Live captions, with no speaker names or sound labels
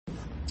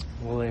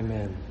Well,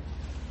 amen.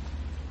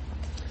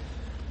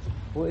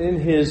 Well,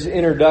 in his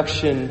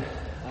introduction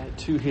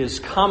to his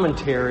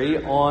commentary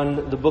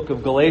on the book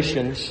of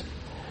Galatians,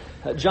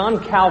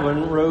 John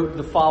Calvin wrote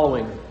the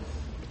following.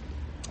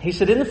 He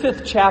said, in the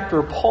 5th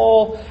chapter,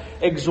 Paul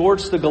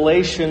exhorts the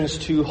Galatians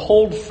to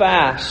hold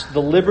fast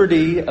the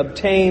liberty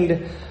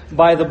obtained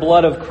by the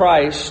blood of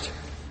Christ,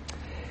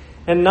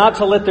 and not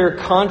to let their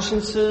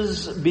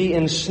consciences be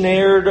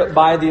ensnared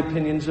by the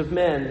opinions of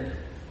men.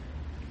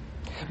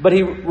 But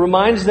he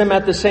reminds them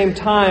at the same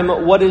time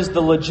what is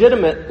the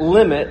legitimate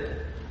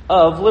limit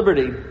of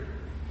liberty.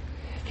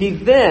 He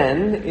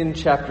then, in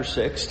chapter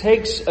 6,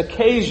 takes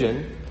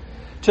occasion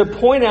to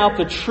point out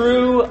the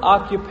true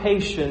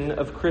occupation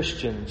of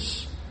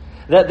Christians,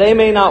 that they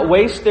may not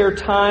waste their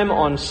time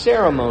on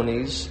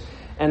ceremonies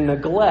and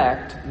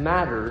neglect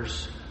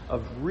matters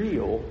of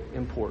real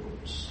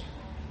importance.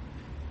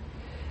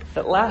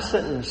 That last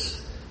sentence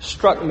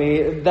struck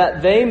me,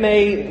 that they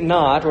may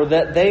not, or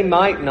that they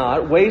might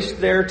not, waste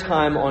their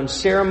time on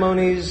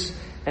ceremonies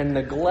and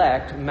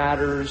neglect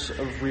matters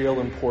of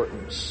real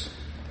importance.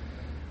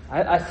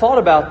 I thought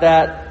about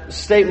that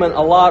statement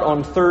a lot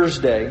on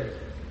Thursday,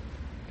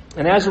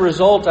 and as a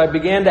result, I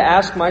began to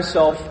ask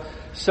myself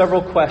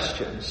several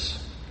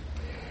questions.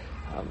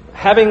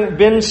 Having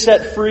been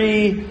set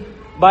free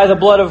by the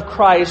blood of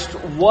Christ,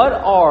 what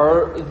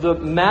are the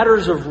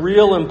matters of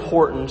real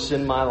importance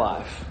in my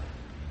life?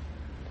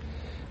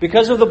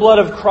 Because of the blood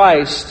of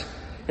Christ,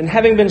 and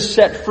having been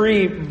set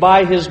free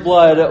by His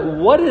blood,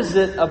 what is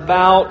it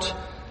about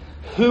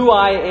who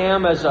I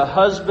am as a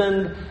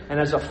husband and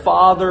as a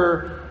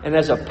father and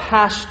as a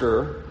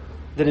pastor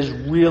that is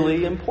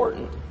really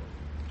important?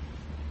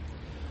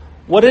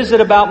 What is it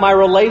about my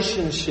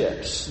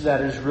relationships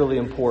that is really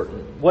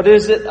important? What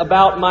is it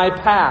about my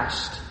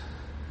past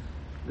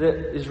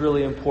that is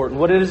really important?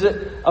 What is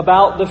it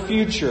about the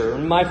future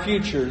and my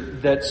future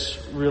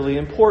that's really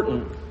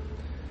important?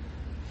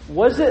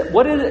 What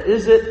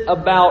is it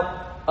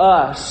about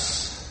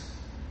us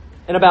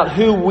and about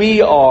who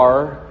we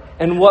are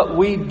and what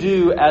we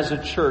do as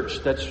a church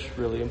that's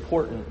really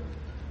important?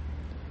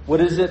 What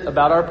is it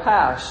about our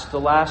past, the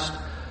last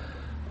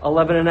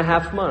 11 and a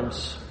half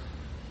months,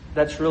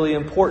 that's really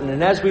important?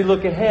 And as we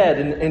look ahead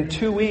in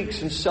 2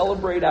 weeks and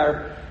celebrate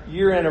our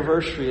year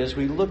anniversary, as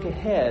we look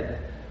ahead,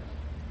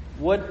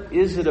 what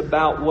is it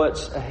about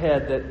what's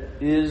ahead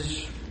that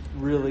is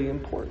really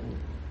important?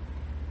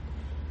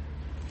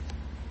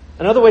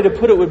 Another way to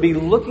put it would be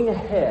looking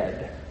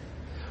ahead.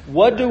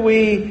 What do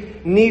we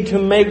need to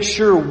make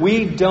sure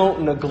we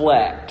don't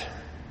neglect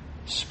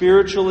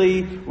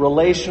spiritually,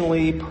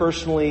 relationally,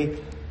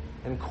 personally,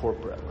 and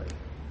corporately?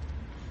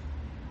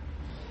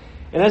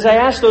 And as I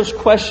asked those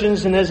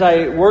questions and as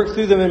I worked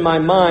through them in my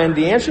mind,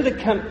 the answer that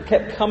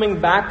kept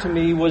coming back to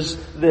me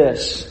was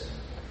this: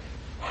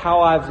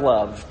 how I've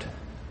loved,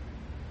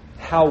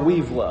 how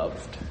we've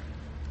loved,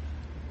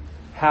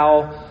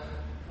 how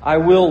I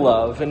will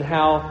love, and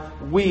how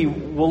we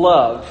will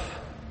love.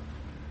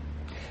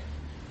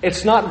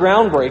 It's not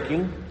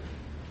groundbreaking.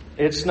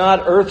 It's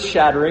not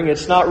earth-shattering.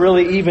 It's not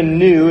really even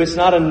new. It's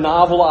not a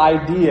novel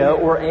idea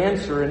or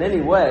answer in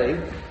any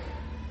way.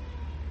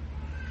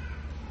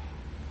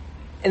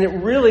 And it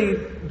really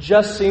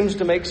just seems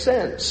to make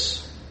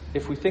sense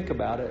if we think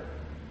about it.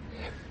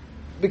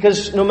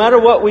 Because no matter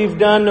what we've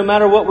done, no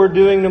matter what we're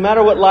doing, no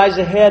matter what lies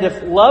ahead,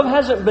 if love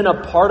hasn't been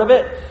a part of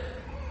it,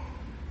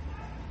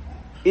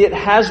 it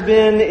has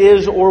been,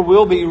 is, or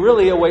will be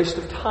really a waste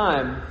of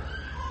time.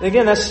 And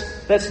again,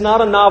 that's not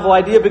a novel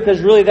idea,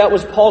 because really that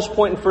was Paul's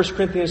point in 1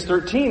 Corinthians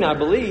 13, I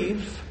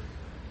believe.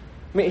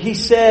 I mean, he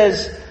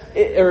said,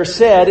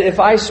 if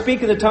I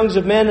speak in the tongues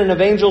of men and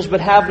of angels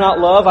but have not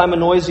love, I'm a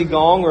noisy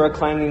gong or a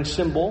clanging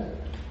cymbal.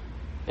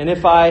 And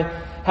if I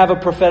have a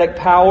prophetic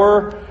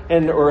power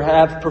or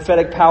have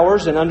prophetic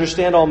powers and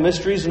understand all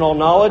mysteries and all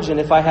knowledge, and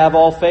if I have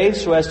all faith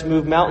so as to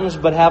move mountains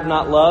but have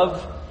not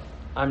love,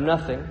 I'm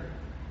nothing.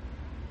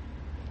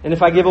 And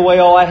if I give away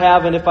all I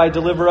have, and if I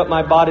deliver up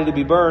my body to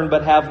be burned,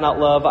 but have not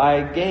love,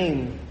 I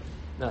gain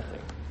nothing.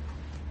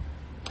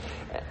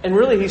 And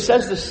really, he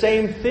says the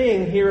same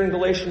thing here in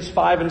Galatians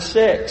 5 and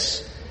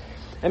 6.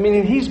 I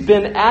mean, he's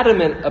been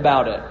adamant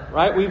about it,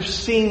 right? We've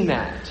seen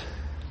that.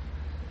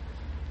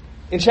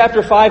 In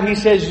chapter 5, he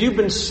says, you've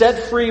been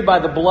set free by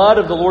the blood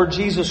of the Lord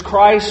Jesus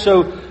Christ,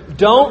 so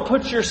don't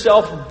put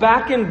yourself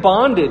back in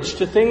bondage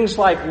to things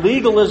like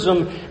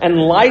legalism and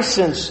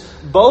license,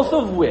 both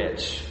of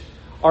which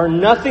are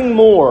nothing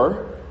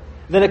more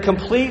than a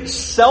complete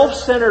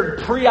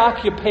self-centered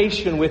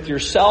preoccupation with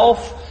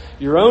yourself,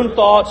 your own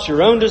thoughts,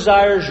 your own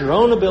desires, your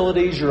own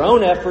abilities, your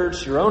own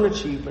efforts, your own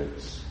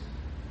achievements.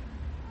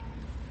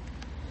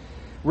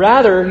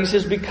 Rather, he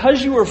says,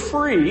 because you are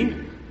free,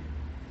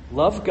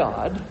 love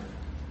God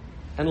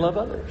and love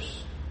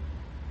others.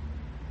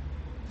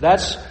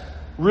 That's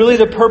really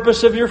the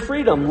purpose of your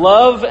freedom.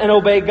 Love and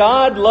obey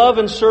God, love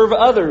and serve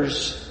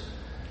others.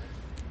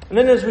 And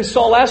then as we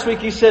saw last week,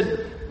 he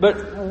said,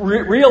 but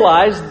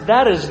realize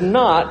that is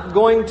not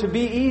going to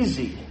be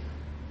easy.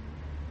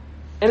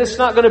 And it's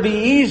not going to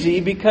be easy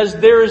because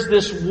there is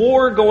this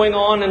war going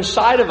on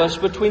inside of us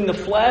between the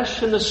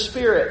flesh and the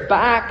spirit,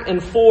 back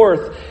and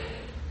forth,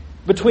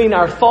 between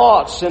our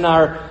thoughts and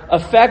our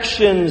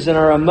affections and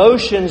our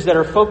emotions that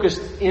are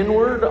focused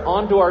inward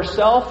onto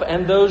ourselves,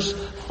 and those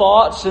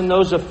thoughts and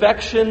those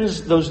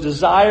affections, those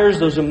desires,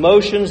 those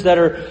emotions that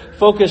are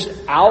focused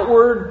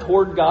outward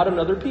toward God and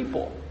other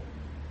people.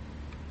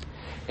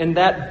 And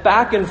that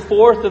back and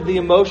forth of the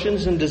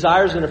emotions and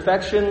desires and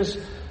affections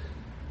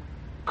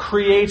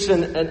creates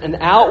an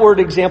outward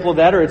example of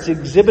that, or it's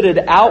exhibited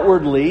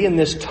outwardly in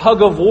this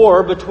tug of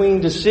war between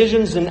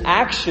decisions and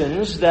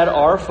actions that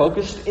are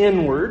focused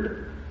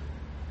inward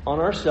on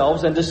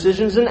ourselves and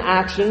decisions and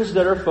actions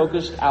that are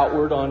focused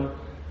outward on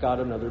God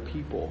and other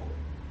people.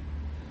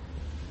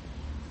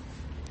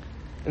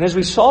 And as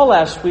we saw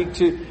last week,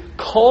 to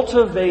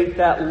cultivate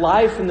that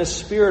life in the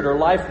Spirit, or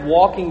life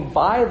walking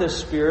by the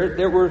Spirit,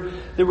 there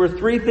were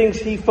three things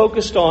he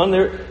focused on.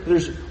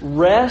 There's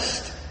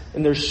rest,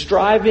 and there's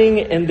striving,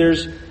 and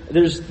there's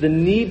the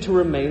need to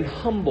remain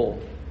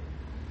humble.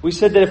 We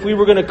said that if we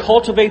were going to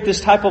cultivate this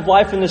type of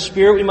life in the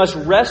Spirit, we must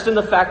rest in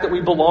the fact that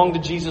we belong to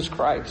Jesus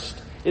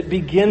Christ. It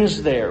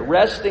begins there,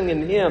 resting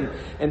in Him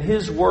and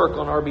His work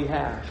on our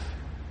behalf.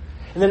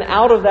 And then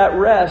out of that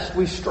rest,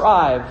 we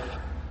strive.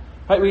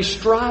 Right? We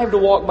strive to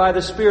walk by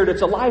the Spirit.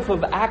 It's a life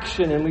of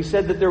action, and we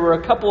said that there were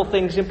a couple of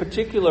things in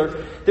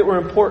particular that were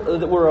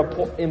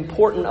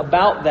important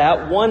about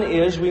that. One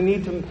is we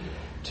need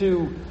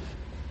to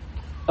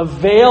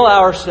avail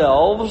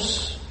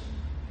ourselves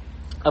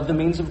of the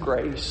means of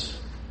grace.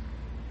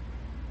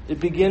 It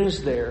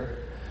begins there.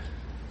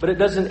 But it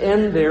doesn't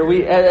end there.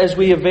 As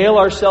we avail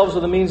ourselves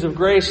of the means of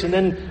grace, and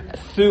then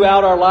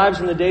throughout our lives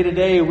in the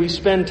day-to-day, we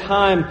spend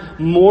time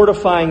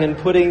mortifying and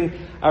putting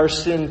our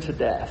sin to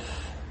death.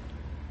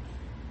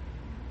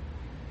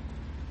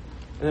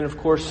 And then, of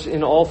course,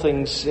 in all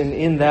things, and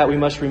in that we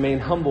must remain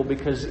humble,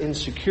 because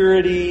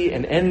insecurity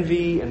and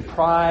envy and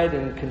pride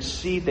and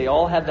conceit, they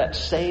all have that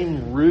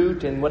same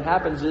root. And what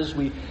happens is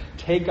we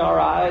take our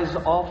eyes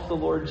off the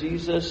Lord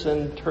Jesus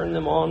and turn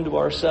them on to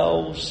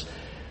ourselves.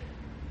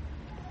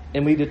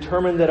 And we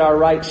determine that our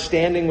right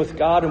standing with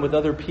God and with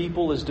other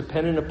people is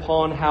dependent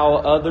upon how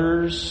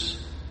others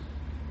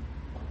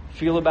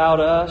feel about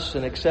us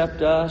and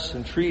accept us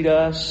and treat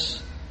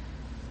us.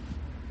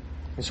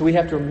 And so we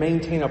have to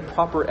maintain a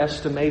proper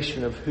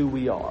estimation of who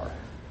we are.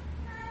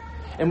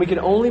 And we can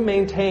only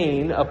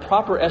maintain a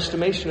proper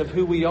estimation of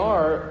who we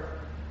are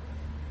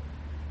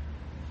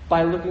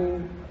by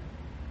looking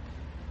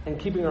and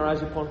keeping our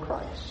eyes upon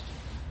Christ.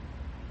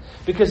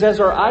 Because as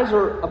our eyes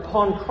are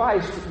upon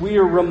Christ, we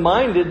are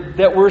reminded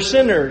that we're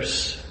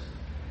sinners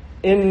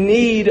in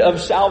need of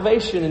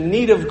salvation, in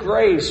need of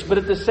grace. But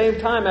at the same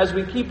time, as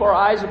we keep our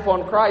eyes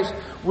upon Christ,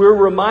 we're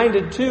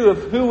reminded too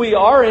of who we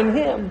are in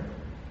Him.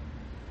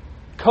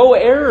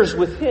 Co-heirs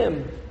with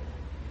Him.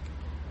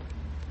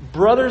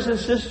 Brothers and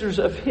sisters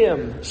of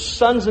Him.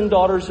 Sons and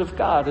daughters of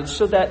God. And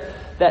so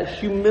that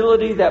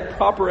humility, that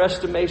proper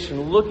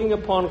estimation, looking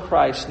upon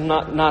Christ,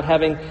 not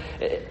having,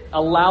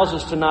 allows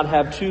us to not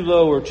have too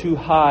low or too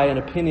high an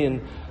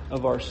opinion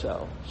of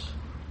ourselves.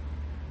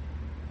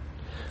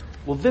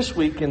 Well, this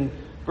week in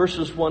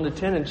verses 1 to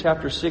 10 in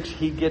chapter 6,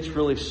 he gets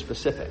really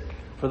specific.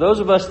 For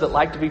those of us that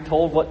like to be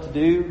told what to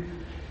do,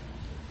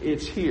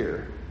 it's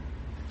here.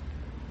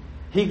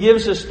 He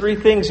gives us three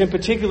things in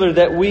particular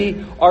that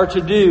we are to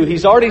do.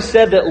 He's already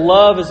said that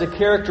love is a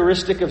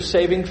characteristic of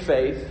saving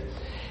faith.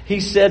 He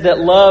said that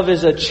love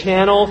is a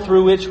channel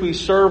through which we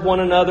serve one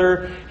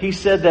another. He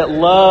said that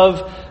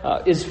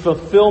love is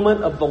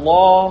fulfillment of the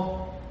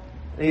law.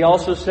 And he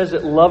also says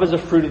that love is a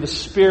fruit of the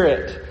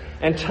Spirit.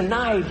 And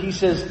tonight he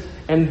says,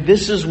 and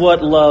this is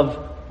what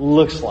love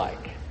looks like.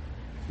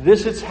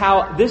 This is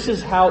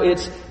how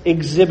it's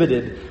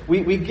exhibited.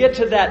 We get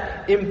to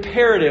that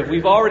imperative.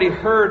 We've already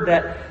heard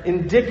that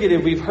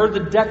indicative. We've heard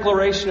the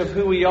declaration of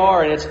who we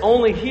are. And it's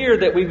only here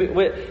that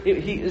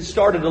he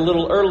started a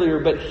little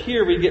earlier, but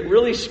here we get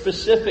really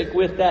specific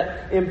with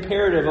that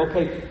imperative.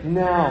 Okay,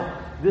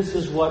 now this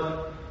is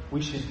what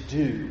we should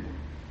do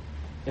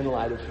in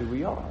light of who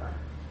we are.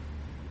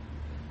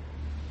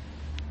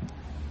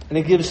 And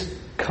he gives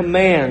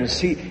commands.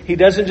 He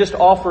doesn't just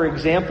offer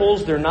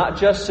examples. They're not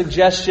just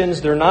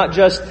suggestions. They're not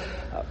just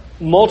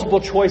multiple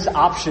choice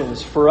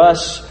options for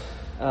us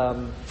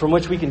from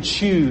which we can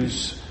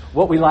choose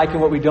what we like and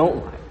what we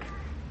don't like.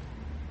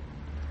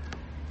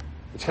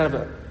 It's kind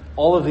of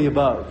all of the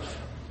above,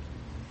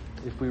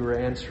 if we were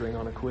answering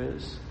on a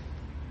quiz.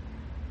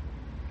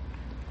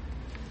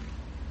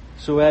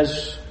 So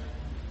as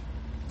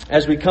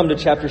we come to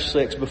chapter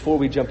 6, before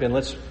we jump in,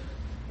 let's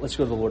go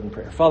to the Lord in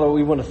prayer. Father,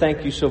 we want to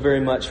thank you so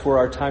very much for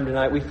our time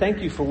tonight. We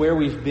thank you for where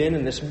we've been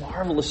in this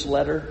marvelous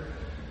letter.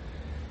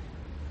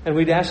 And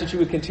we'd ask that you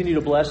would continue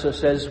to bless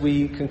us as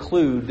we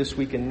conclude this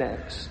week and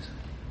next.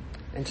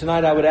 And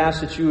tonight I would ask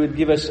that you would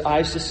give us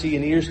eyes to see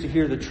and ears to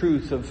hear the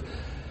truth of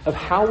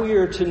how we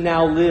are to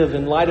now live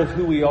in light of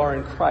who we are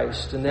in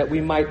Christ, and that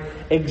we might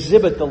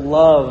exhibit the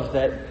love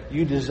that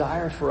you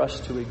desire for us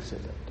to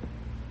exhibit.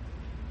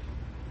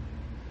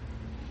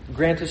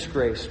 grant us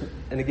grace.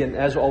 And again,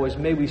 as always,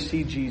 may we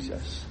see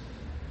Jesus.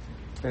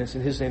 And it's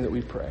in His name that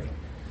we pray.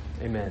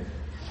 Amen.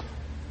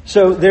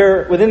 So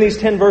within these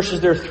 10 verses,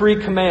 there are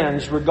 3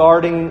 commands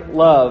regarding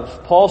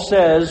love. Paul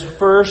says,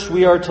 first,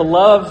 we are to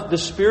love the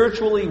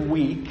spiritually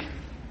weak.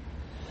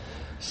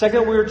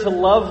 Second, we are to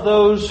love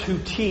those who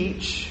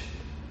teach.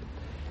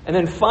 And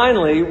then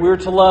finally, we're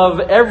to love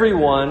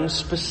everyone,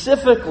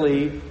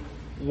 specifically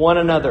one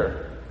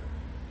another.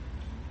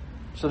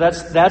 So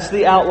that's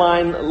the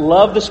outline.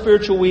 Love the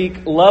spiritual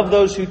weak, love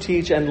those who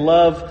teach, and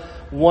love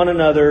one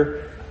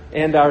another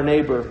and our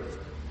neighbor.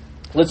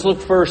 Let's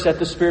look first at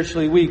the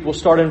spiritually weak. We'll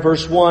start in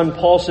verse 1.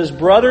 Paul says,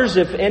 "Brothers,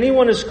 if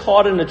anyone is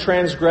caught in a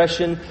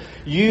transgression,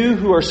 you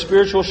who are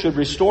spiritual should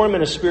restore him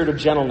in a spirit of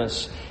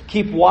gentleness.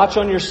 Keep watch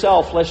on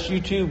yourself, lest you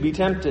too be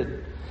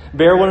tempted.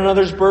 Bear one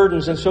another's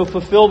burdens, and so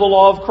fulfill the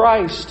law of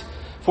Christ.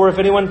 For if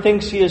anyone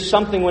thinks he is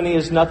something when he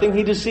is nothing,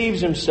 he deceives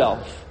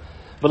himself.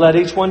 But let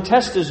each one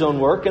test his own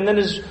work, and then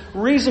his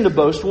reason to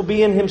boast will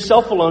be in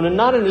himself alone and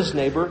not in his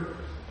neighbor.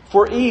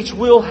 For each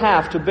will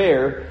have to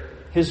bear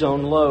his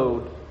own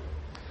load."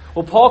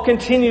 Well, Paul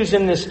continues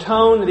in this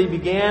tone that he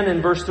began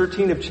in verse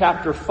 13 of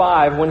chapter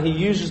 5 when he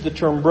uses the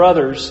term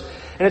brothers.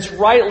 And it's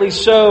rightly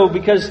so,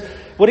 because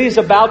what he's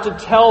about to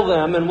tell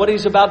them and what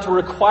he's about to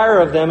require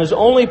of them is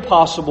only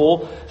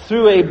possible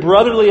through a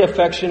brotherly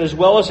affection as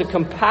well as a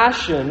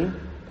compassion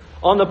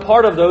on the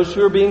part of those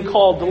who are being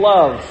called to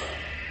love.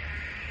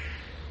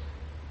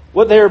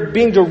 What they're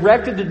being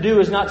directed to do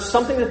is not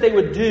something that they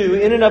would do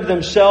in and of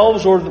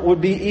themselves or would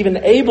be even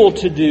able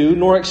to do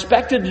nor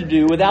expected to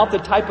do without the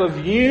type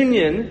of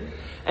union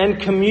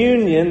and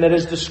communion that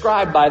is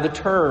described by the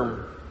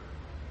term.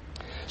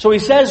 So he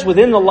says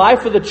within the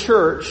life of the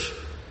church,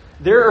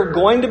 there are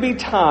going to be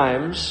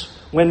times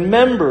when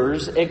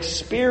members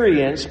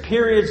experience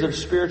periods of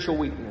spiritual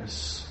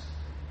weakness.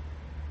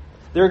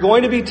 There are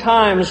going to be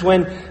times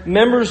when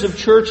members of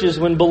churches,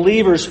 when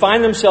believers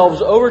find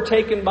themselves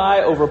overtaken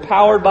by,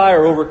 overpowered by,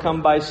 or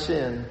overcome by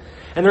sin.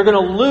 And they're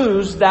going to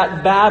lose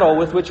that battle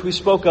with which we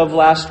spoke of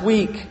last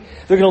week.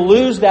 They're going to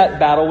lose that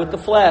battle with the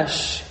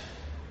flesh.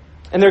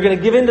 And they're going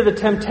to give in to the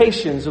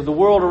temptations of the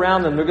world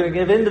around them. They're going to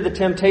give in to the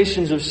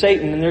temptations of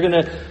Satan. And they're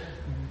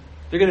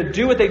going to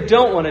do what they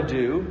don't want to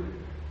do.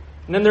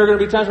 And then there are going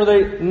to be times where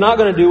they're not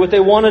going to do what they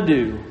want to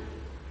do.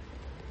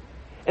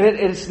 And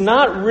it's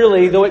not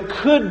really, though it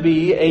could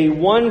be, a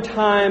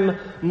one-time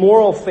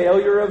moral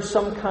failure of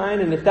some kind.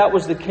 And if that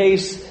was the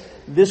case,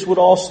 this would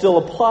all still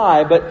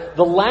apply. But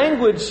the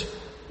language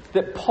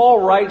that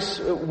Paul writes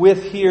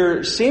with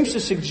here seems to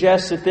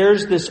suggest that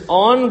there's this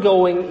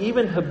ongoing,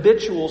 even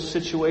habitual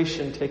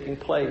situation taking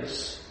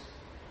place.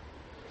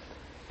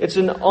 It's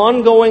an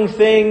ongoing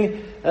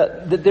thing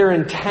that they're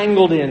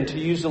entangled in, to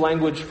use the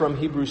language from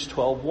Hebrews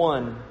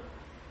 12:1.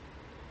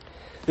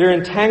 They're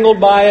entangled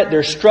by it,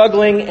 they're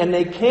struggling, and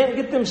they can't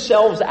get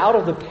themselves out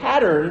of the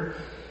pattern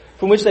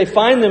from which they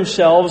find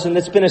themselves and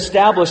that's been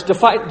established,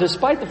 despite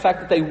the fact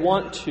that they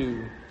want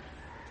to.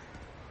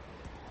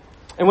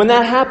 And when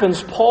that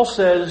happens, Paul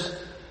says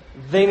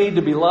they need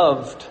to be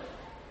loved.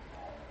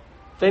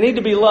 They need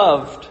to be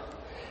loved.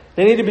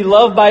 They need to be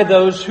loved by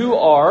those who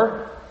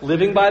are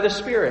living by the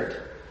Spirit,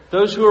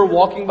 those who are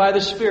walking by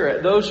the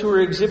Spirit, those who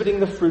are exhibiting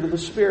the fruit of the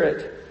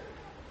Spirit.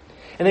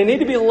 And they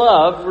need to be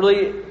loved,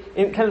 really,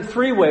 in kind of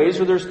 3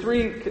 ways, or there's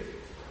 3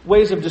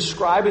 ways of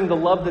describing the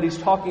love that he's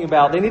talking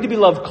about. They need to be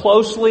loved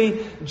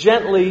closely,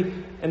 gently,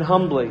 and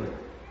humbly.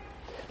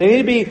 They need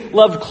to be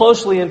loved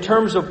closely in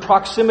terms of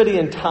proximity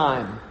and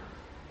time.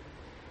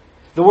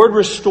 The word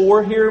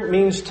restore here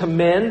means to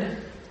mend,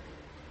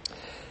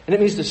 and it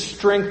means to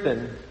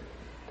strengthen.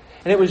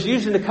 And it was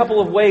used in a couple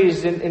of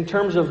ways in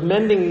terms of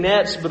mending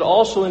nets, but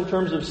also in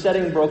terms of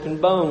setting broken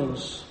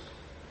bones.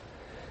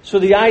 So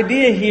the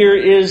idea here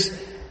is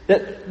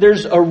that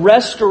there's a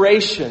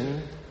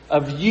restoration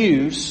of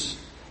use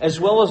as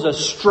well as a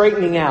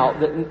straightening out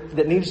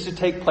that needs to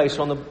take place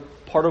on the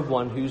part of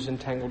one who's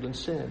entangled in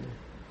sin.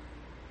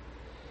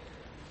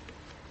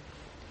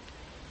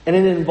 And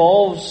it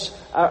involves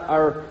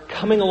our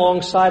coming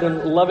alongside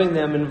and loving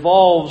them,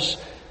 involves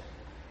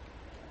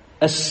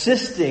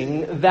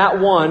assisting that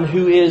one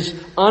who is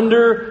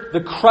under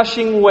the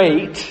crushing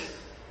weight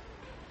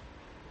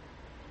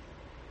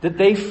that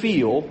they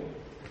feel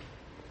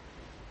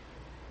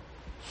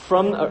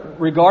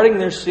regarding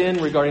their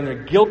sin, regarding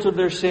their guilt of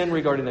their sin,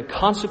 regarding the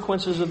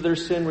consequences of their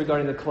sin,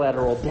 regarding the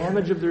collateral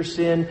damage of their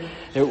sin.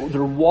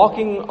 They're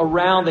walking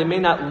around. They may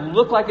not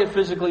look like it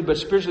physically, but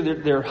spiritually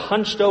they're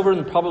hunched over,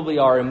 and probably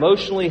are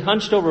emotionally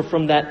hunched over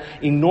from that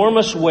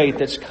enormous weight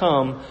that's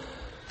come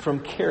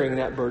from carrying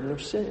that burden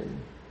of sin.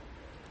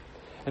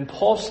 And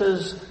Paul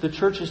says the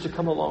church is to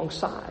come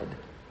alongside,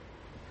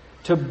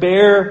 to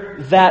bear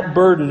that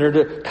burden, or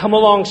to come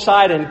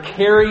alongside and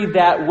carry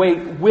that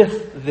weight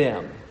with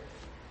them.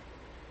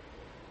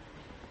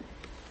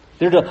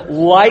 They're to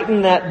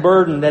lighten that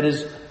burden that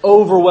is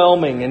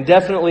overwhelming and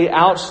definitely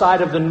outside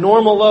of the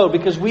normal load,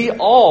 because we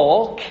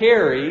all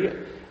carry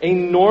a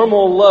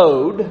normal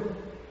load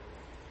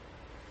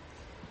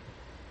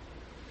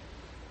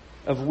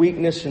of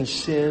weakness and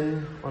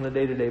sin on a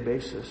day-to-day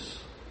basis.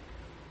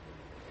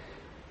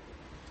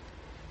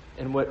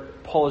 And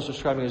what Paul is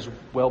describing is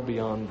well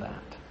beyond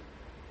that.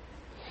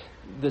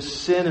 The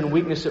sin and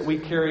weakness that we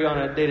carry on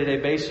a day-to-day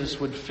basis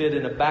would fit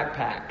in a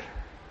backpack.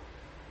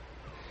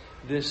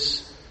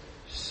 This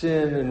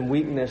sin and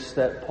weakness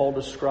that Paul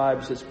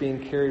describes that's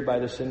being carried by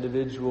this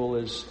individual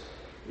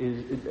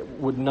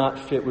would not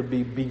fit, would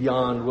be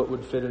beyond what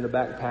would fit in a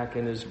backpack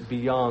and is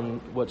beyond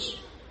what's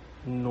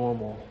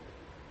normal.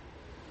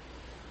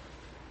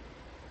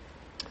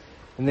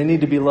 And they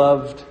need to be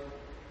loved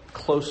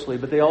closely,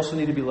 but they also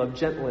need to be loved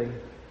gently.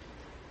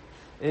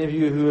 Any of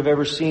you who have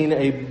ever seen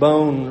a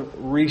bone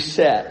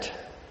reset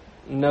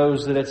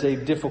knows that it's a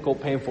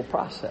difficult, painful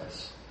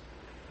process.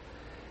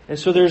 And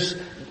so there's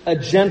a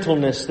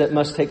gentleness that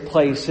must take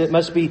place. It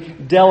must be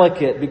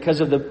delicate because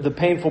of the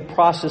painful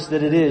process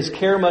that it is.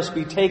 Care must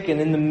be taken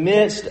in the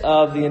midst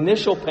of the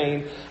initial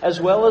pain as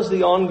well as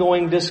the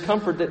ongoing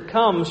discomfort that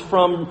comes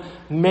from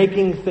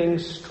making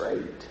things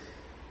straight.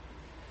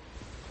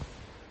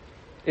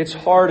 It's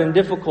hard and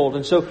difficult.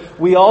 And so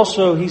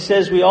he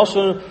says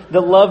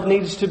the love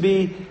needs to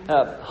be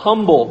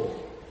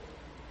humble.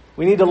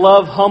 We need to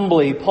love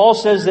humbly. Paul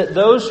says that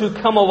those who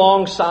come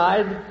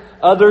alongside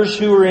others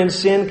who are in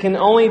sin can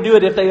only do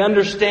it if they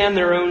understand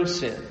their own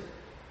sin.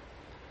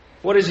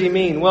 What does he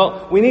mean?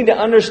 Well, we need to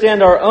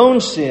understand our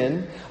own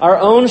sin, our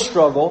own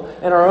struggle,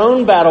 and our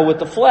own battle with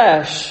the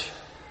flesh.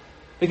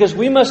 Because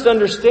we must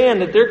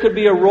understand that there could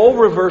be a role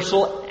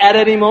reversal at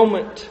any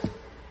moment.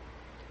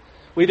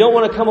 We don't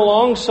want to come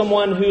along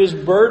someone who is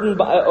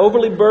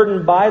overly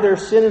burdened by their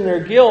sin and their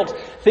guilt,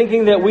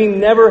 thinking that we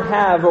never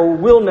have or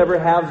will never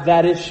have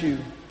that issue.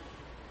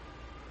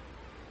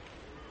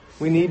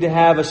 We need to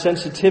have a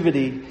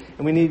sensitivity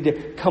and we need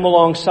to come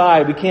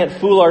alongside. We can't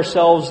fool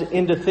ourselves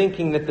into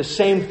thinking that the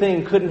same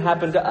thing couldn't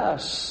happen to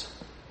us.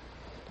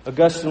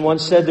 Augustine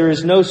once said, "There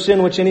is no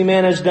sin which any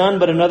man has done,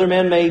 but another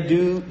man may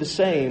do the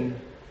same."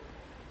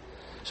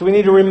 So we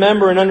need to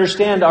remember and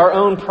understand our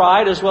own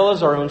pride as well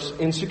as our own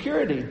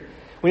insecurity.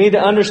 We need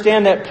to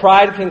understand that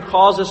pride can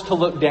cause us to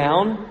look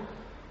down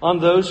on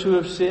those who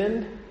have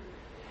sinned.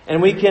 And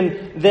we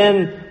can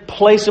then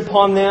place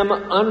upon them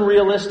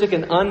unrealistic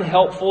and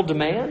unhelpful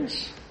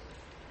demands.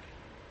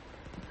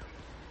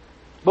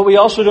 But we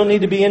also don't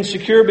need to be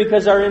insecure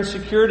because our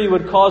insecurity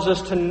would cause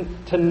us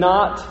to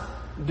not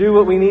do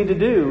what we need to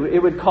do.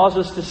 It would cause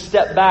us to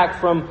step back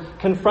from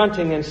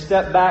confronting and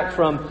step back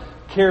from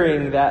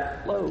carrying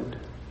that load.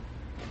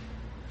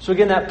 So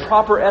again, that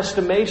proper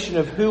estimation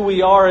of who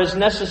we are is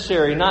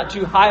necessary. Not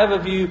too high of a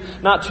view,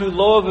 not too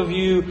low of a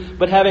view,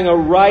 but having a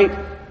right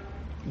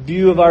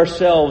view of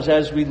ourselves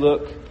as we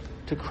look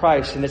to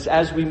Christ. And it's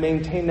as we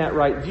maintain that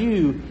right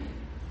view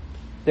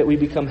that we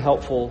become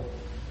helpful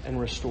and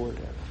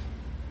restorative.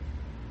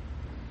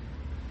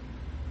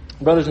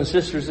 Brothers and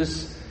sisters,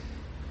 this,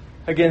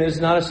 again, is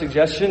not a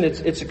suggestion.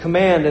 It's a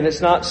command, and it's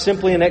not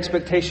simply an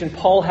expectation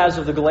Paul has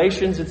of the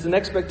Galatians. It's an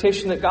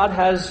expectation that God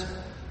has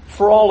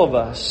for all of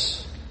us.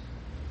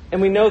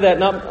 And we know that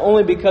not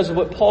only because of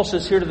what Paul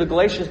says here to the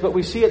Galatians, but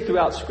we see it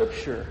throughout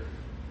Scripture.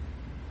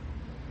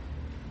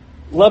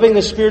 Loving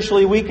the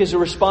spiritually weak is a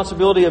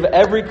responsibility of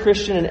every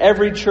Christian in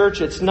every church.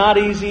 It's not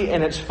easy,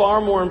 and it's far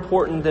more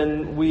important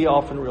than we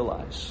often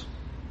realize.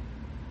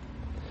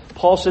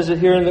 Paul says it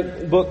here in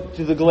the book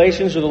to the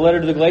Galatians, or the letter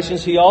to the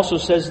Galatians. He also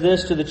says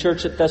this to the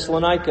church at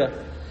Thessalonica.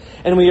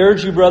 "And we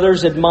urge you,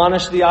 brothers,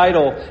 admonish the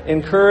idle,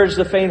 encourage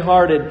the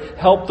faint-hearted,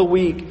 help the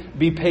weak,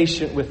 be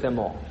patient with them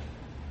all."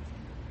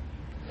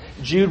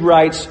 Jude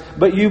writes,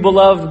 "But you,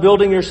 beloved,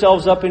 building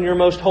yourselves up in your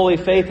most holy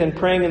faith and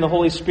praying in the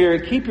Holy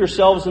Spirit, keep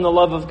yourselves in the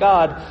love of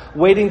God,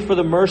 waiting for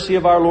the mercy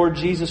of our Lord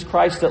Jesus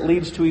Christ that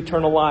leads to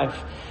eternal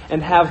life.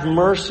 And have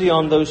mercy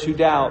on those who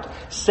doubt.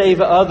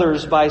 Save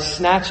others by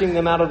snatching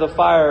them out of the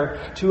fire.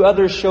 To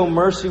others show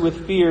mercy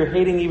with fear,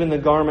 hating even the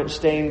garment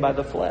stained by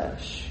the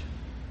flesh."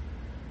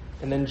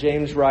 And then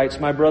James writes,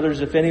 "My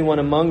brothers, if anyone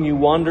among you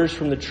wanders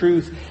from the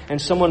truth and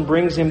someone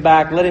brings him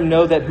back, let him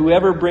know that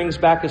whoever brings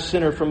back a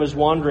sinner from his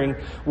wandering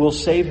will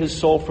save his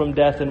soul from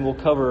death and will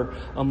cover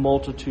a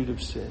multitude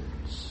of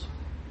sins."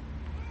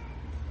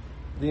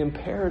 The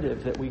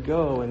imperative that we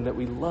go and that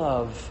we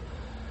love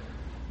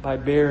by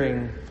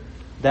bearing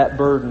that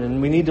burden.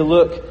 And we need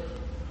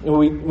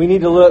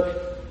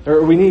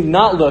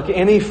not look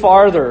any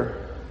farther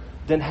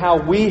than how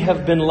we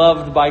have been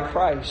loved by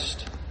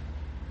Christ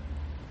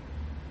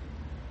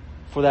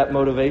for that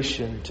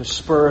motivation to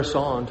spur us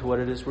on to what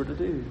it is we're to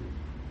do.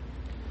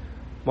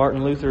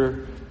 Martin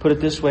Luther put it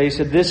this way. He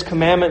said, "This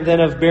commandment then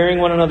of bearing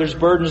one another's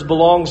burdens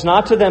belongs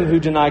not to them who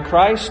deny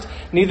Christ,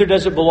 neither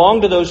does it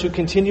belong to those who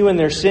continue in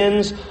their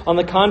sins. On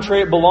the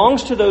contrary, it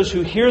belongs to those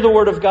who hear the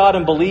word of God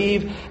and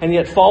believe and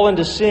yet fall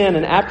into sin,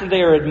 and after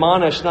they are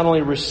admonished, not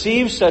only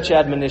receive such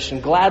admonition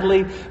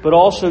gladly, but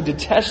also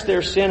detest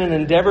their sin and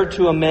endeavor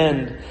to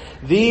amend.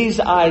 These,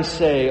 I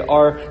say,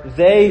 are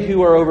they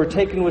who are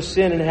overtaken with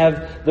sin and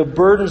have the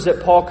burdens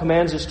that Paul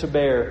commands us to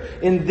bear.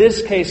 In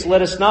this case,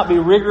 let us not be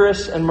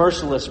rigorous and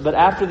merciless, but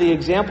after the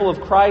example of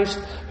Christ,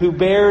 who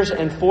bears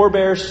and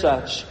forbears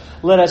such,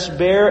 let us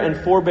bear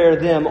and forbear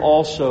them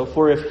also.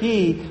 For if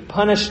He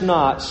punished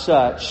not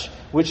such,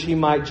 which He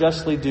might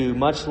justly do,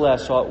 much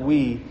less ought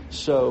we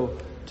so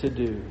to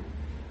do.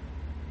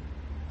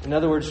 In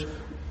other words,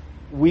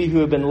 we who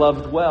have been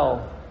loved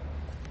well,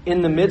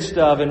 in the midst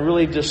of and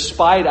really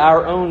despite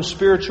our own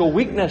spiritual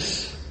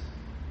weakness,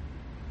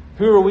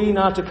 who are we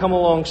not to come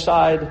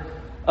alongside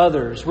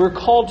others? We're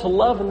called to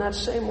love in that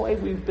same way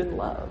we've been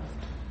loved.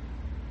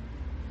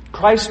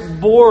 Christ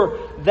bore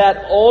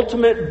that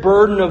ultimate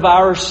burden of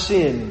our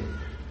sin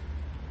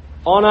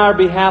on our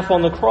behalf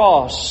on the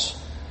cross.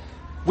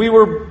 We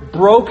were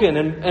broken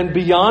and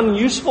beyond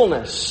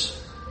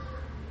usefulness.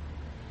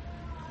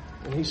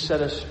 And He set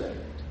us straight.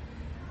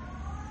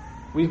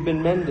 We've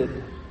been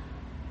mended.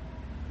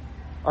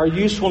 Our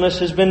usefulness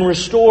has been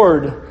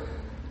restored.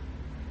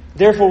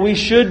 Therefore, we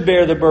should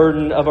bear the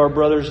burden of our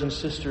brothers and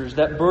sisters,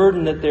 that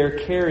burden that they're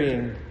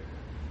carrying.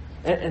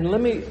 And let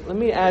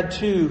me add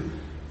too,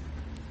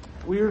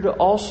 we are to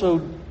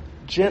also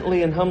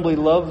gently and humbly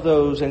love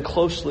those and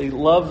closely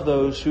love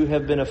those who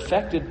have been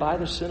affected by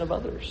the sin of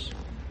others.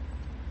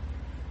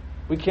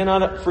 We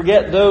cannot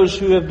forget those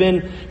who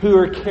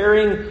are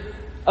carrying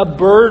a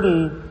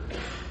burden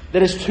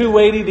that is too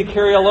weighty to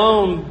carry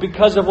alone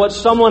because of what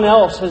someone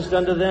else has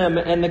done to them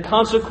and the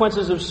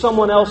consequences of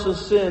someone else's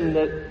sin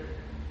that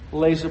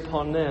lays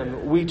upon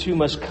them. We too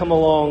must come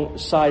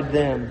alongside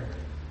them.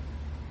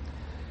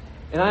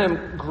 And I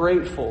am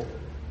grateful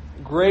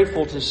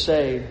to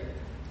say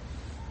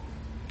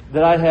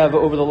that I have,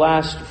 over the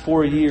last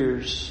 4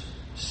 years,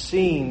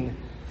 seen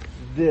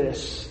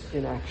this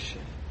in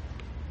action.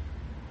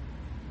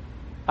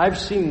 I've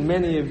seen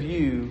many of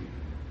you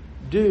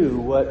do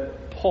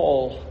what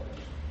Paul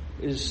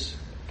is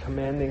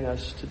commanding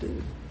us to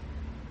do.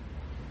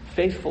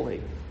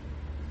 Faithfully,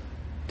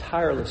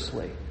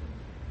 tirelessly,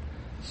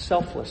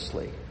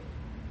 selflessly,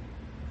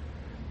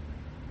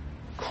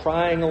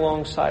 crying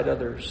alongside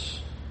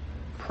others,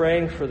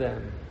 praying for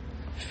them,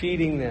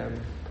 feeding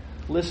them,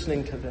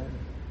 listening to them.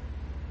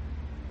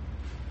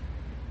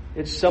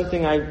 It's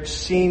something I've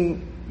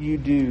seen you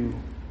do,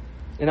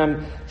 and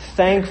I'm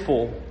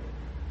thankful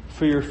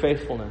for your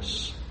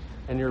faithfulness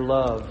and your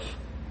love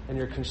and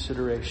your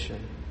consideration.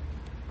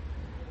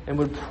 And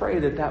would pray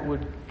that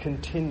would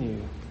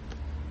continue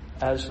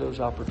as those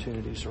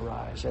opportunities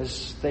arise,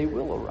 as they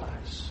will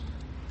arise.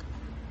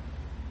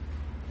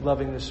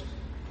 Loving the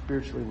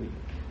spiritually weak.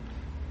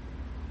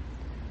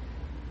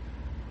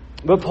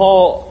 But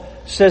Paul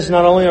says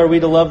not only are we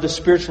to love the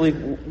spiritually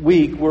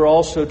weak, we're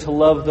also to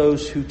love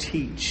those who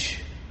teach.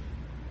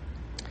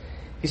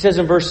 He says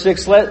in verse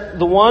 6, let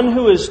the one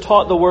who is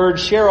taught the word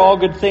share all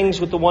good things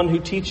with the one who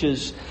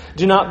teaches.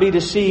 Do not be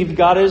deceived.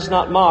 God is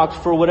not mocked.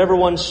 For whatever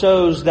one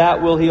sows,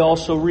 that will he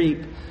also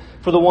reap.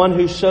 For the one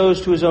who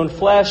sows to his own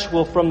flesh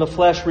will from the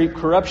flesh reap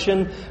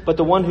corruption. But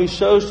the one who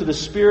sows to the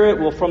Spirit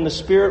will from the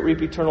Spirit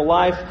reap eternal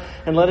life.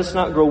 And let us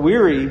not grow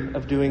weary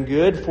of doing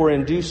good, for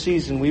in due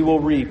season we will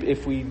reap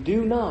if we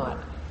do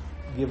not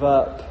give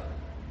up.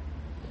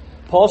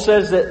 Paul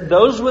says that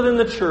those within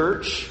the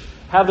church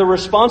have the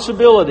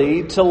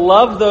responsibility to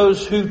love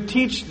those who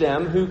teach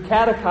them, who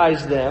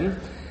catechize them.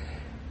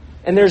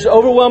 And there's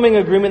overwhelming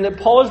agreement that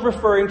Paul is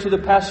referring to the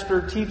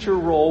pastor-teacher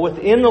role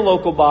within the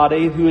local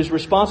body who is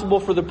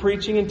responsible for the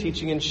preaching and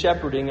teaching and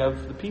shepherding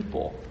of the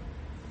people.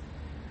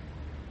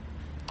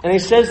 And he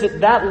says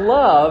that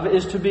love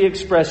is to be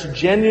expressed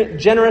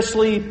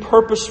generously,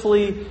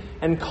 purposefully,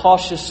 and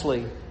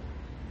cautiously.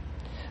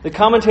 The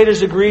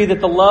commentators agree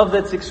that the love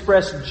that's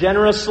expressed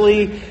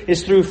generously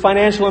is through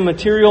financial and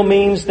material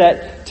means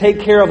that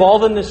take care of all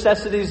the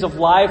necessities of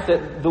life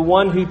that the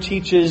one who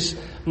teaches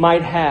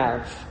might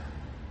have.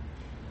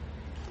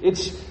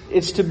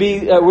 It's to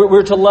be,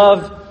 we're to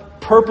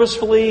love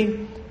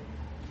purposefully,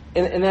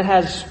 and that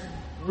has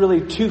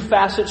really two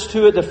facets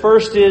to it. The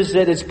first is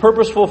that it's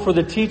purposeful for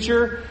the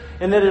teacher,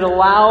 and that it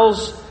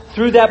allows,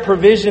 through that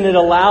provision, it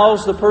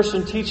allows the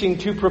person teaching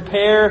to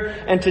prepare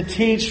and to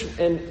teach,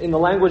 and in the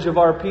language of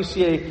our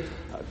PCA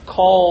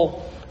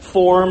call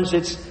forms,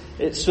 it's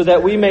so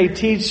that we may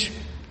teach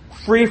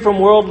free from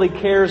worldly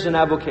cares and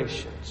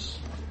avocations.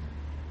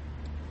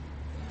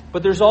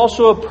 But there's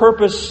also a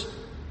purpose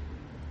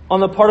on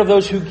the part of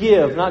those who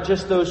give, not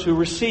just those who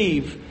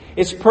receive.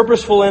 It's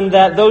purposeful in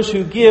that those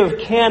who give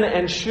can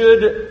and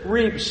should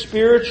reap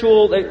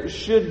they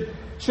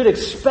should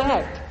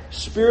expect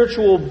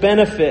spiritual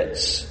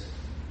benefits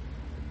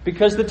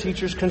because the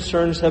teacher's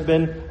concerns have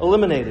been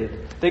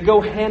eliminated. They go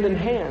hand in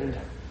hand.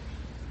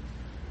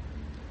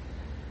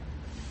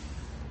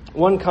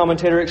 One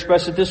commentator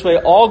expressed it this way: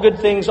 all good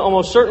things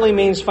almost certainly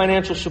means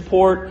financial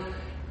support,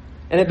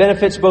 and it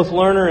benefits both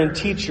learner and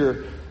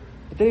teacher.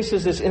 But then he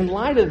says this: in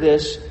light of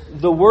this,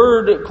 the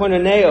word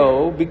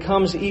koinoneo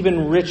becomes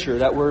even richer.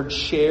 That word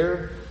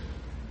share.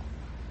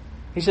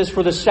 He says,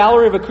 for the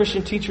salary of a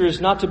Christian teacher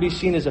is not to be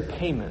seen as a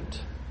payment,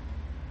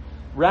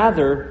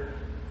 Rather,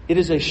 it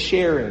is a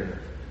sharing.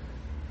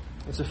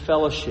 It's a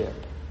fellowship.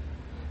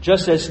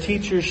 Just as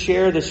teachers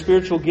share the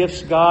spiritual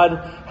gifts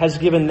God has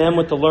given them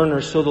with the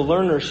learners, so the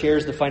learner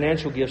shares the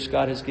financial gifts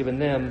God has given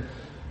them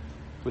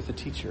with the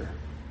teacher.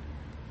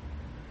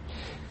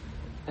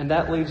 And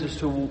that leads us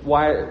to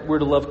why we're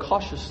to love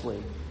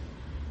cautiously.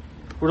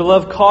 We're to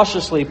love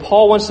cautiously.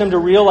 Paul wants them to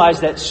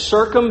realize that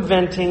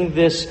circumventing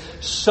this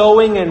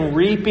sowing and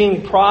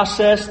reaping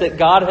process that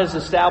God has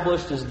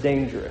established is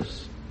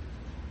dangerous.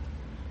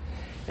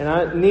 And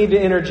I need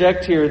to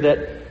interject here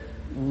that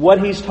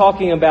what he's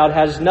talking about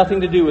has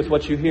nothing to do with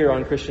what you hear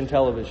on Christian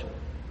television.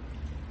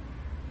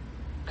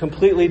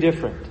 Completely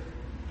different.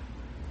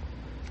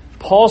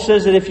 Paul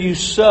says that if you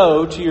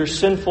sow to your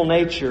sinful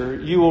nature,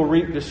 you will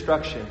reap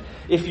destruction.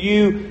 If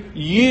you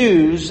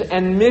use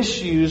and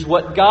misuse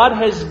what God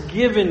has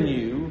given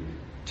you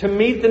to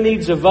meet the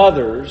needs of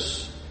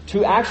others,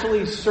 to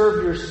actually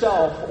serve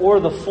yourself or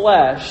the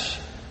flesh,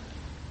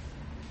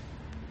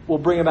 will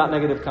bring about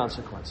negative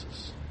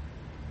consequences.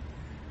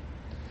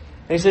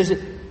 And he says,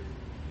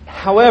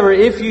 however,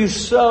 if you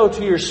sow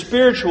to your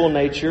spiritual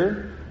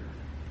nature,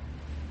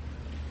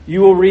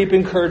 you will reap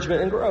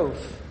encouragement and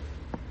growth.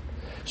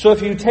 So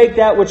if you take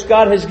that which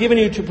God has given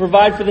you to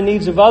provide for the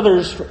needs of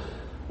others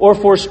or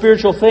for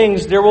spiritual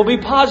things, there will be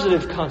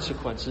positive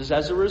consequences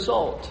as a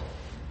result.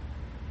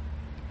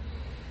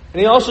 And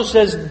he also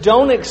says,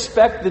 don't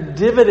expect the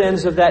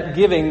dividends of that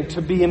giving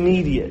to be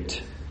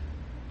immediate.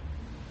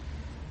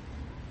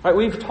 Right?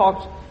 We've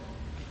talked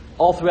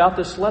all throughout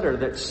this letter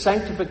that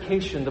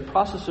sanctification, the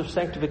process of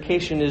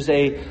sanctification is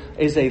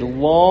a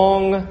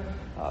long,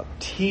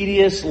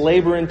 tedious,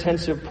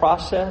 labor-intensive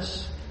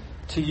process.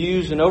 To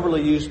use an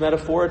overly used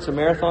metaphor, it's a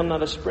marathon,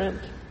 not a sprint.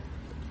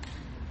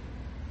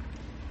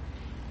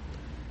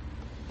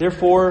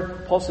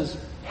 Therefore, Paul says,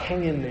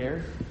 hang in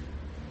there.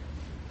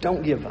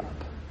 Don't give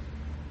up.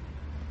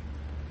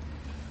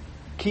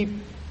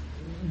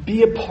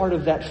 Be a part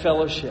of that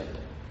fellowship.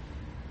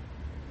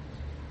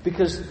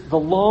 Because the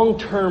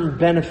long-term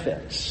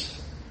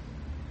benefits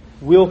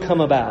will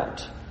come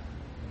about.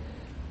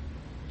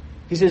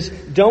 He says,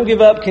 don't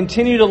give up.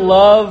 Continue to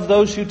love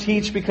those who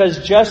teach,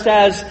 because just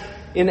as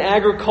in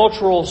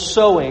agricultural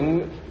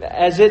sowing,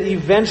 as it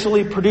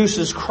eventually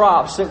produces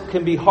crops that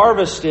can be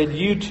harvested,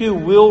 you too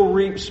will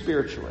reap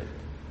spiritually.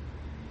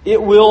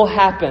 It will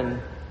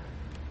happen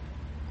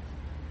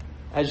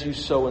as you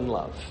sow in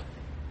love.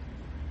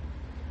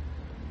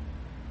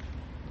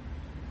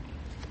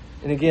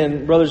 And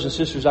again, brothers and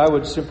sisters, I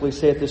would simply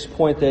say at this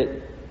point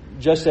that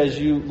just as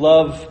you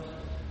love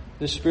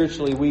the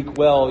spiritually weak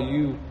well,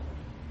 you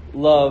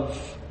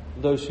love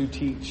those who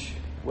teach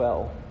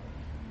well.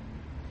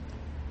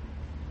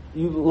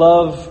 You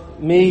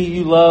love me,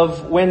 you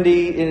love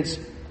Wendy.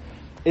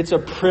 It's a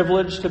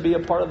privilege to be a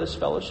part of this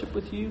fellowship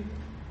with you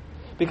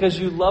because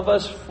you love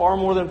us far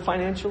more than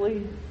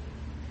financially.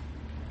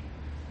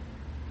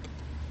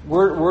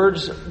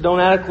 Words don't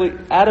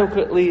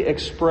adequately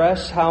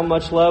express how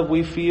much love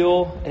we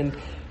feel. And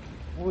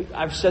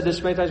I've said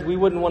this many times, we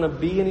wouldn't want to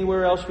be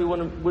anywhere else. We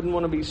wouldn't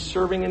want to be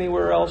serving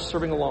anywhere else,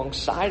 serving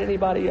alongside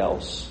anybody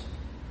else.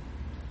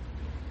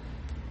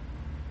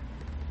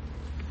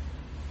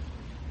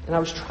 And I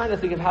was trying to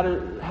think of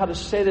how to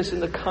say this in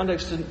the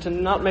context to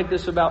not make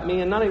this about me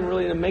and not even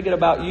really to make it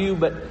about you,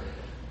 but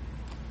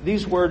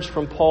these words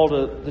from Paul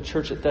to the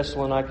church at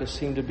Thessalonica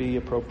seem to be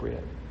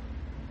appropriate.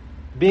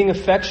 Being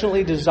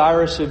affectionately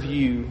desirous of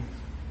you,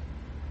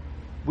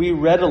 we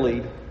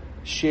readily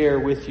share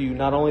with you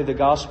not only the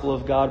gospel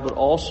of God, but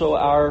also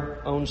our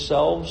own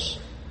selves,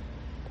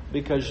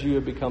 because you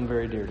have become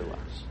very dear to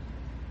us.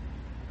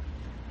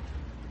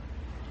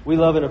 We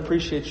love and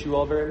appreciate you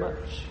all very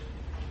much.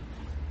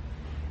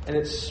 And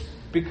it's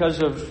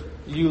because of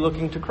you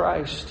looking to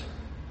Christ.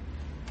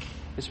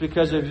 It's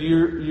because of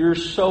your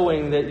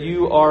sowing that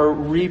you are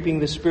reaping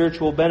the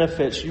spiritual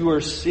benefits. You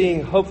are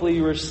seeing, hopefully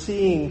you are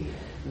seeing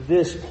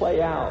this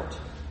play out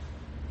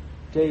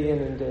day in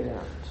and day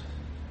out.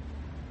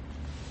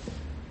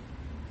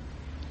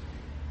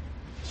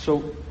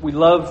 So we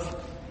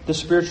love the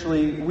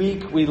spiritually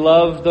weak. We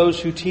love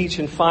those who teach.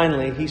 And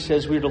finally, he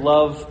says we're to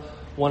love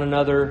one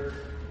another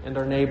and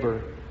our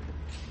neighbor.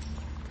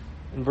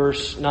 In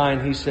verse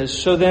 9, he says,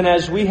 so then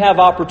as we have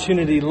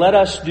opportunity, let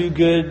us do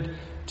good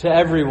to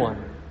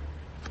everyone,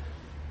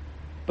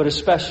 but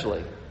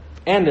especially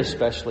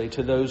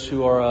to those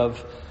who are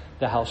of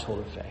the household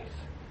of faith.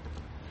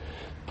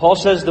 Paul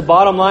says the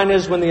bottom line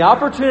is when the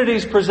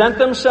opportunities present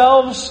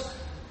themselves,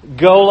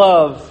 go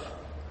love.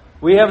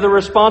 We have the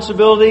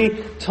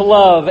responsibility to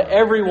love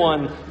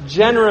everyone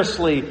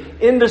generously,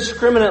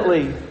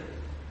 indiscriminately.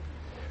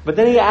 But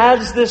then he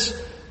adds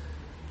this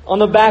on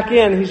the back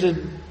end. He says,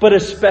 but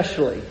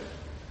especially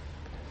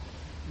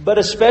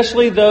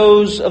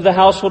those of the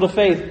household of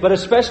faith, but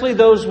especially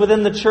those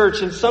within the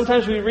church. And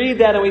sometimes we read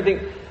that and we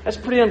think, that's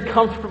pretty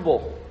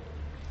uncomfortable.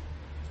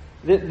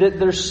 That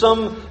there's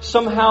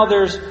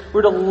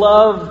we're to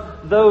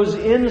love those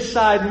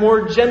inside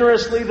more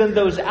generously than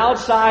those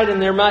outside, and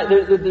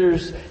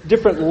there's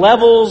different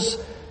levels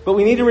But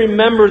we need to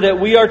remember that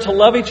we are to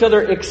love each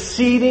other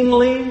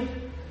exceedingly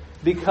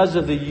because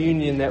of the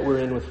union that we're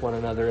in with one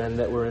another and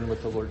that we're in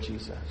with the Lord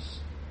Jesus.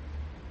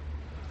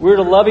 We're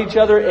to love each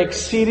other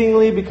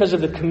exceedingly because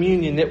of the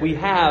communion that we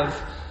have,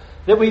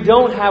 that we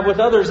don't have with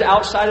others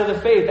outside of the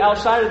faith,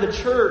 outside of the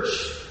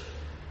church.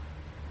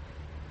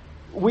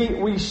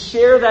 We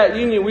share that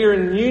union. We are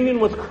in union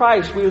with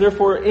Christ. We are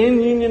therefore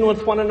in union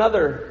with one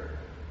another.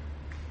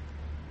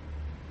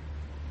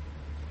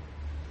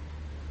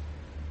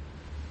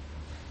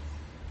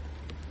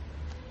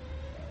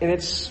 And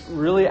it's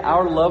really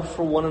our love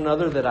for one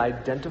another that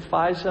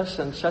identifies us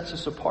and sets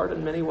us apart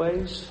in many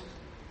ways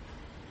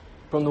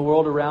from the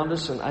world around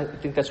us. And I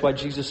think that's why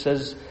Jesus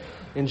says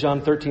in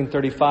John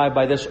 13:35,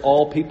 by this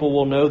all people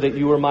will know that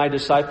you are my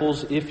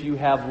disciples if you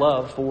have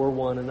love for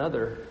one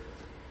another.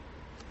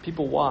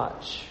 People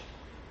watch.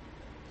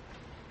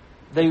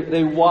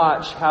 They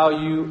watch how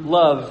you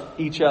love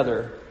each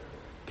other.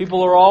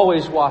 People are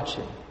always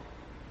watching.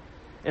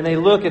 And they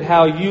look at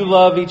how you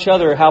love each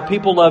other, how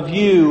people love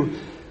you.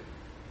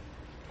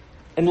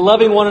 And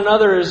loving one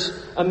another is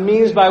a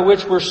means by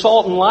which we're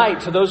salt and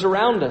light to those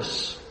around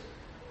us.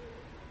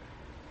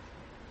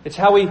 It's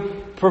how we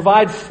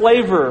provide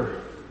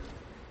flavor.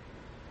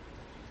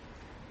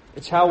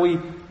 It's how we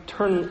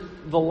turn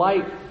the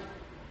light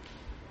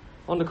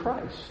onto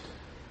Christ,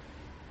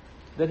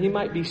 that He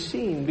might be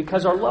seen,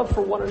 because our love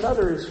for one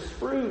another is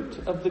fruit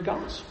of the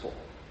gospel.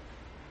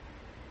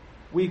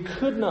 We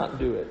could not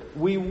do it.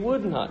 We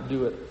would not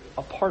do it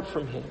apart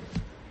from Him.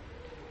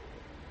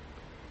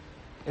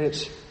 And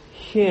it's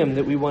Him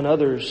that we want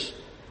others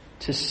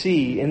to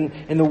see. And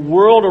in the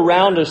world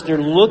around us, they're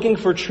looking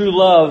for true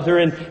love. They're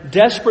in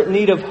desperate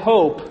need of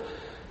hope.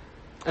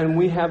 And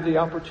we have the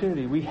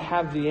opportunity. We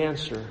have the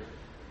answer.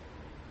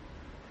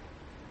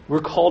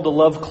 We're called to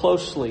love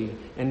closely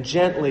and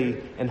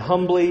gently and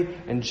humbly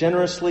and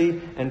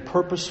generously and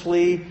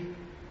purposefully.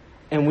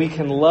 And we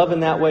can love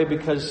in that way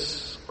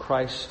because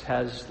Christ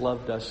has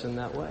loved us in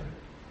that way.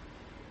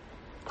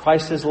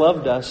 Christ has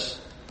loved us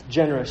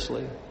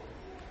generously.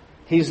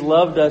 He's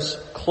loved us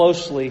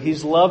closely.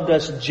 He's loved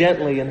us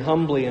gently and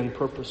humbly and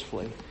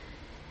purposefully.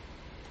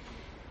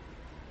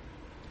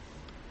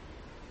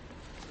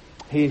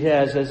 He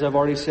has, as I've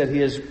already said, He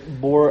has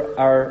bore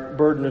our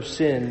burden of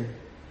sin.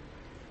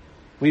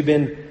 We've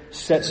been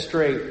set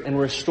straight and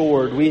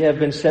restored. We have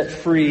been set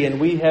free, and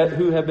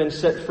who have been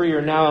set free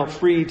are now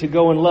free to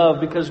go and love,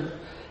 because,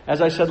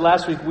 as I said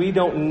last week, we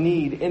don't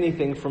need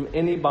anything from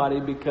anybody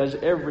because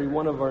every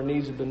one of our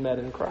needs have been met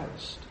in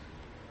Christ.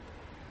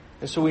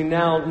 And so we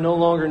now no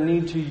longer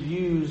need to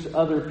use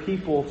other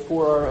people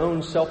for our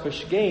own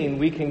selfish gain.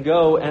 We can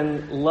go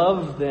and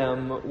love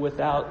them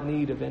without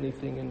need of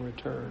anything in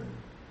return.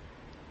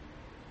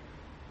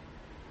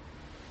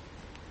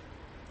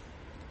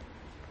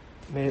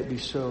 May it be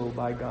so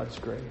by God's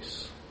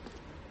grace.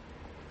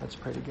 Let's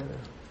pray together.